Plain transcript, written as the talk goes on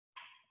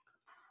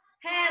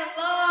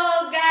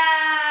Hello,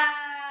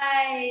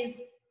 guys.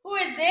 Who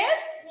is this?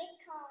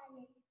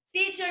 Nicole.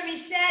 Teacher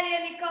Michelle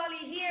and Nicole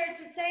here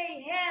to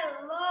say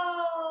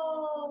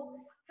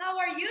hello. How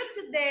are you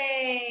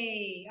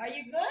today? Are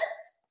you good?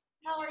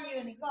 How are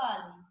you, Nicole?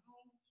 I'm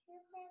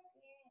super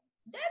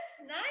good. That's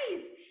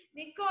nice.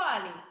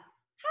 Nicole,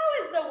 how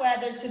is the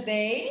weather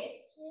today?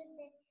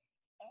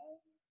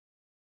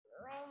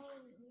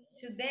 Today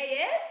is Today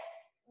is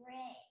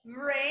rain.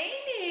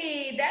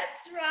 rainy.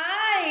 That's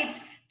right.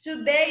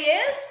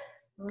 Today is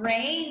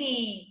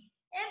rainy.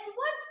 And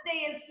what day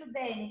is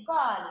today,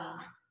 Nicole?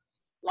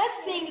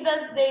 Let's sing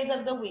the days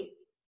of the week.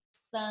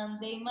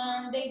 Sunday,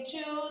 Monday,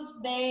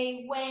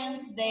 Tuesday,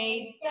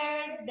 Wednesday,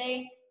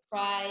 Thursday,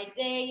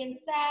 Friday, and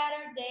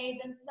Saturday.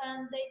 Then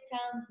Sunday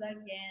comes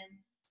again.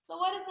 So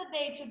what is the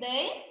day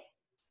today?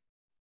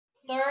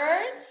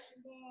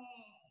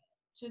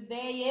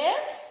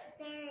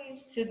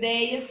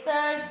 Today is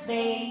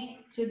Thursday.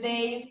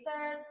 Today is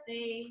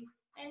Thursday.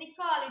 And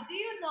Nicole, do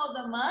you know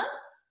the months?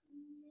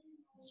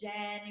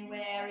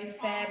 January,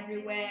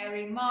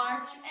 February,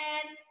 March,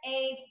 and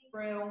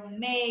April,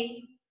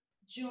 May,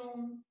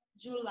 June,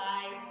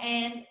 July,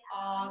 and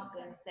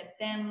August,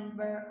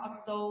 September,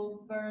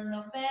 October,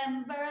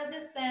 November,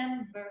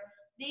 December.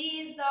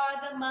 These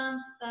are the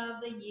months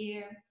of the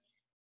year.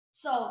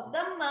 So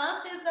the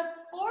month is the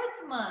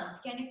fourth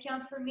month. Can you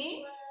count for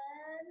me?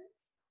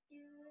 1, 2,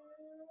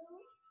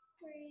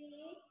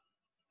 3,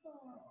 4.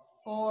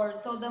 4.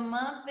 So the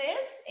month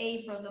is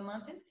April. The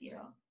month is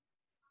 0.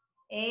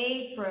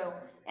 April.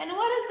 And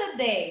what is the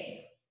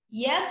day?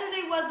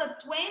 Yesterday was the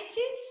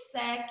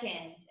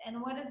 22nd.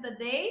 And what is the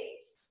date?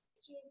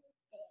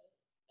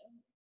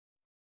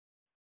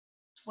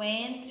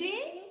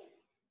 23.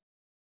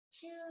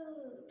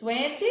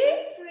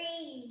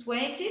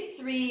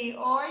 23.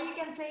 Or you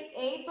can say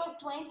April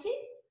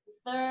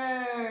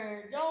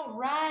 23rd. All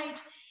right.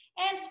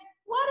 And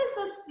what is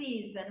the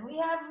season? We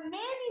have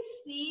many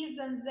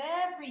seasons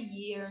every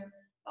year.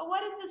 But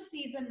what is the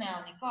season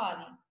now,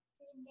 Nicole?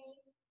 Today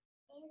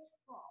is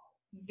fall.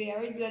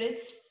 Very good.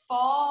 It's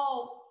fall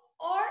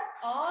or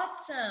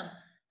autumn.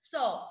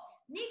 So,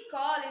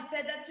 Nicole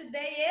said that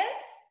today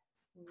is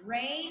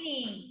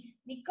raining.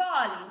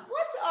 Nicole,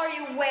 what are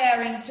you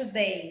wearing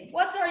today?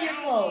 What are your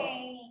clothes?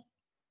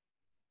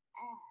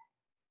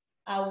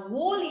 A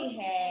woolly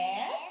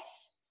hat.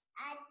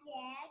 A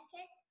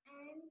jacket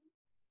and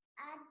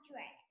a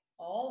dress.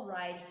 All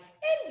right.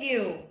 And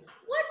you?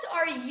 What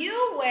are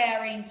you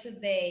wearing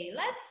today?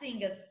 Let's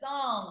sing a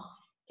song.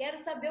 Quero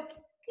saber o que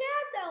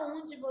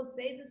cada de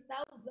vocês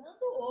está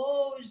usando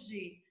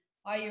hoje.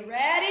 Are you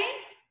ready?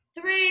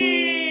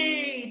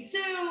 3, 2,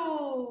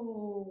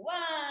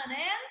 1,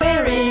 and...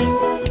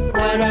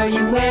 What are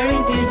you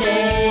wearing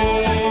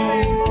today?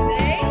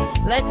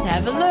 Let's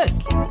have a look.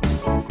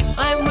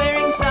 I'm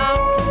wearing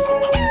socks.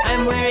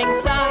 I'm wearing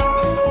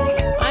socks.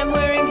 I'm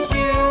wearing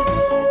shoes.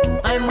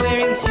 I'm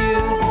wearing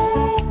shoes.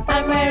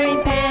 I'm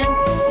wearing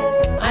pants.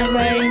 I'm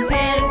wearing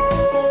pants.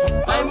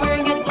 I'm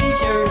wearing a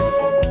t-shirt.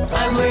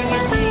 I'm wearing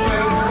a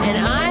t-shirt. And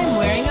I'm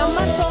wearing a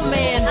muscle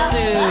man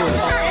suit.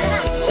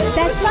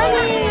 That's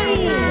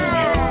funny.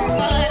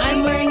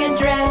 I'm wearing a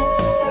dress.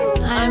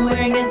 I'm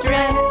wearing a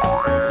dress.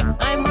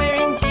 I'm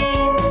wearing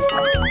jeans.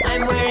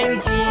 I'm wearing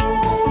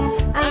jeans.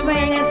 I'm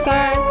wearing a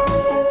skirt.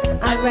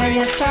 I'm wearing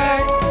a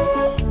skirt.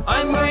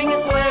 I'm wearing a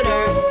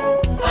sweater.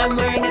 I'm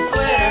wearing a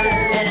sweater.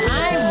 And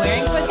I'm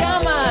wearing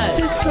pajamas.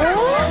 To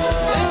school?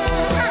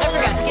 I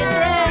forgot to get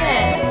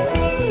dressed.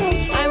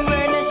 I'm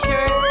wearing a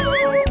shirt.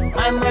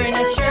 I'm wearing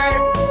a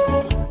shirt.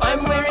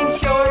 I'm wearing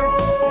shorts.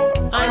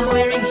 I'm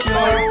wearing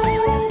shorts.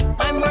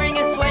 I'm wearing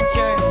a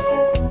sweatshirt.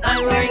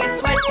 I'm wearing a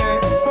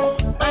sweatshirt.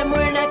 I'm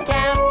wearing a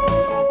cap.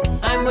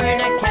 I'm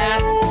wearing a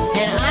cap.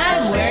 And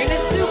I'm wearing a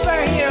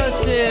superhero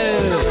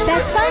suit.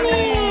 That's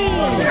funny.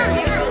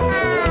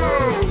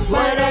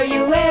 What are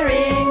you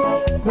wearing?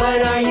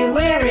 What are you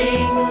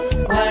wearing?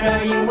 What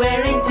are you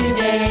wearing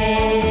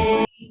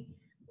today?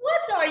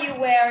 What are you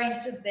wearing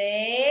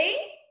today?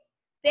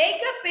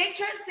 Take a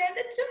picture and send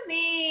it to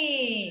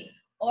me.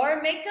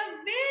 Or make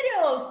a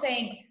video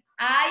saying,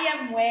 I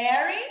am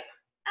wearing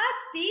a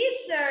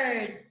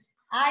t-shirt.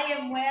 I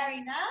am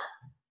wearing a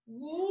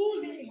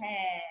woolly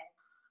hat.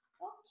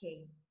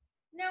 Okay.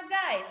 Now,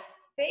 guys,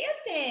 pay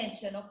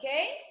attention,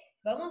 okay?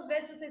 Vamos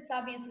ver se vocês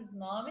sabem esses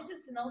nomes e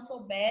se não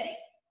souberem,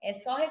 é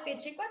só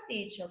repetir com a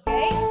teacher,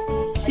 ok?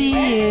 See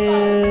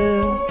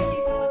you.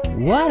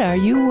 What are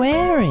you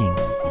wearing?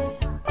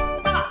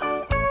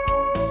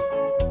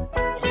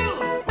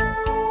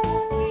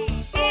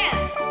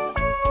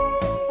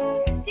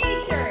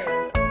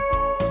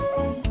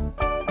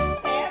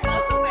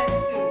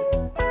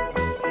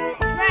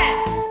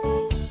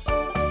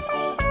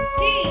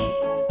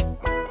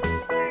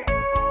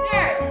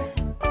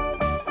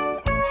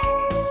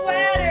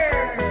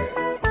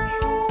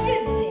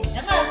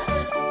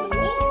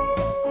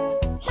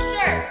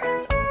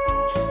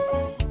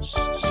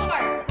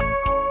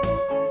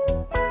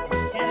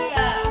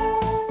 That's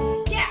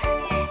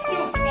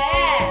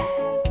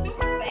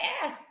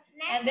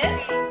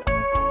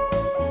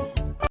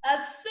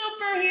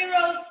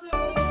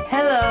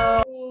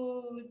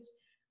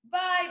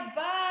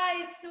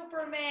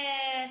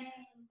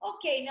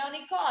Okay, now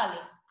Nicole.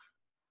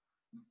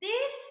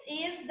 This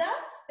is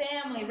the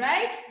family,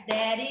 right?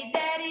 Daddy,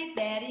 daddy,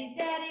 daddy,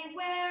 daddy,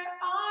 where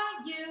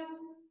are you?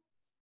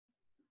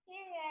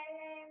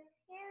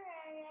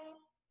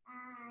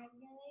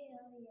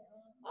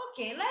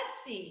 Okay,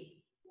 let's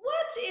see.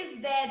 What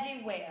is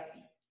Daddy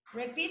wearing?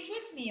 Repeat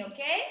with me,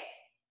 okay?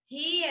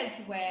 He is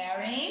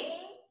wearing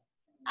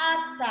a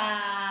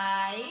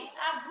tie,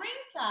 a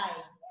green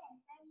tie,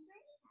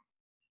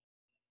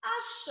 a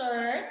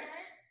shirt,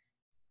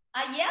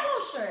 a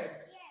yellow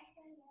shirt,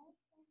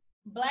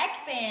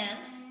 black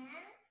pants,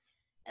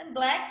 and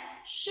black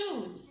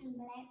shoes.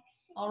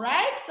 All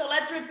right, so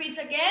let's repeat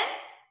again.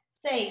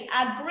 Say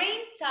a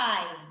green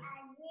tie,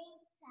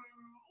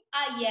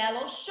 a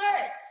yellow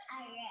shirt,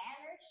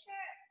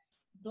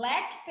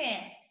 black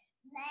pants,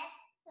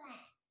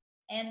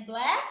 and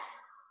black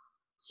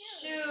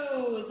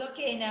shoes.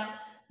 Okay, now,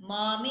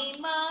 mommy,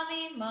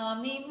 mommy,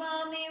 mommy,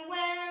 mommy,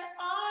 where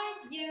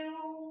are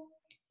you?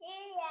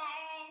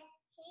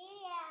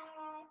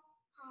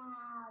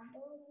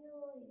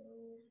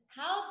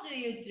 How do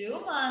you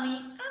do, mommy?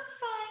 I'm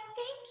fine,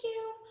 thank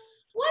you.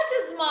 What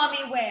is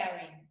mommy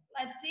wearing?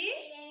 Let's see.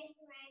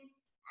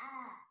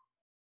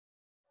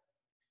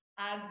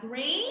 A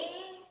green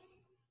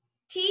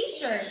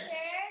t-shirt,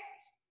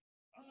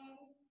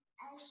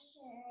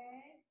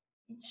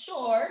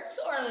 shorts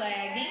or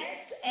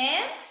leggings,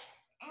 and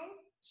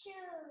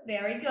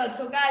very good.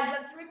 So guys,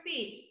 let's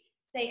repeat.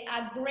 Say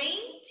a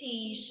green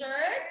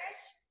t-shirt,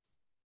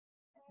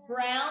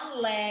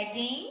 brown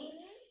leggings,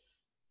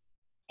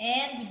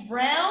 and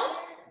brown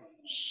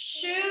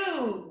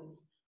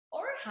shoes.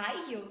 Or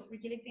high heels,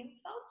 porque ele tem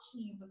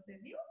saltinho, você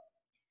viu?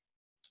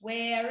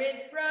 Where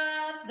is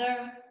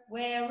brother?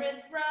 Where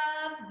is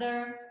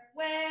brother?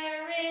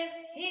 Where is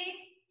he?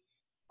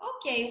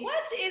 Okay,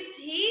 what is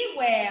he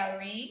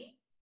wearing?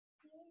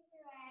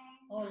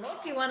 Oh,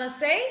 look, you want to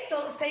say?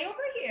 So say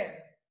over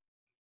here.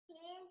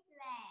 He's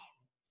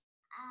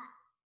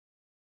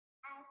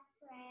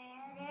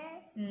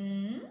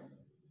wearing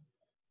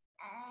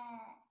a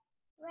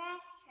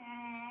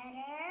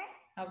sweater.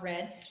 A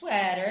red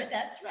sweater,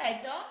 that's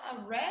right, John.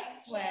 A red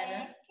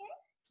sweater.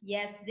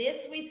 Yes,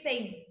 this we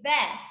say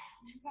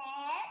vest.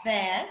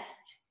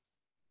 Vest.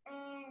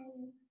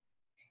 And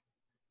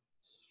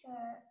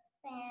shirt,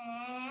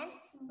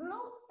 pants,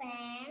 blue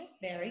pants.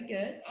 Very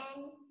good.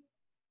 And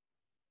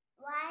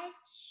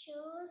white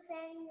shoes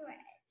and red.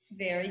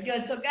 Very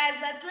good. So guys,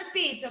 let's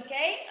repeat,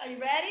 okay? Are you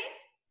ready?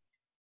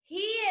 He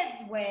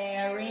is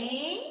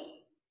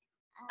wearing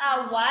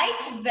a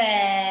white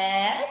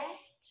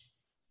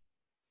vest,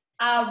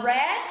 a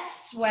red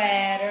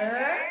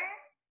sweater,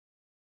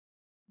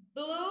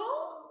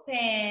 blue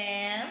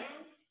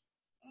pants,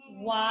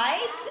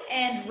 white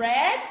and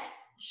red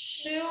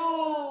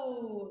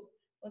shoes.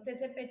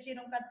 Vocês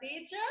repetiram com a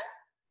teacher?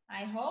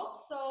 I hope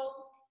so.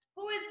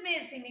 Who is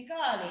missing,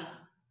 Nicole?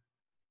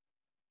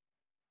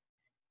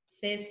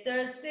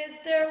 Sister,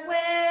 sister,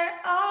 where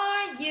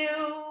are you?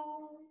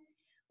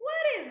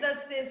 What is the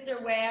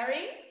sister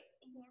wearing?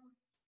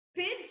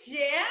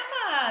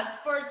 Pajamas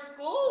for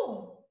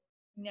school?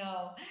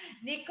 No.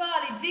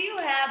 Nicole, do you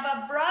have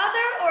a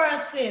brother or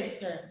a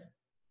sister?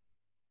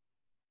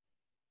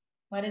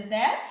 What is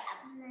that?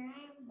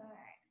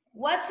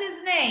 What's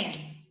his name?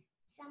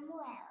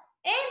 Samuel.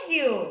 And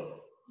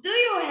you? Do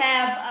you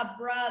have a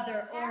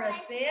brother or a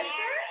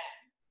sister?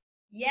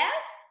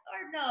 Yes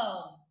or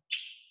no?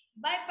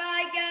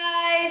 Bye-bye,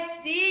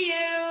 guys. See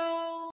you.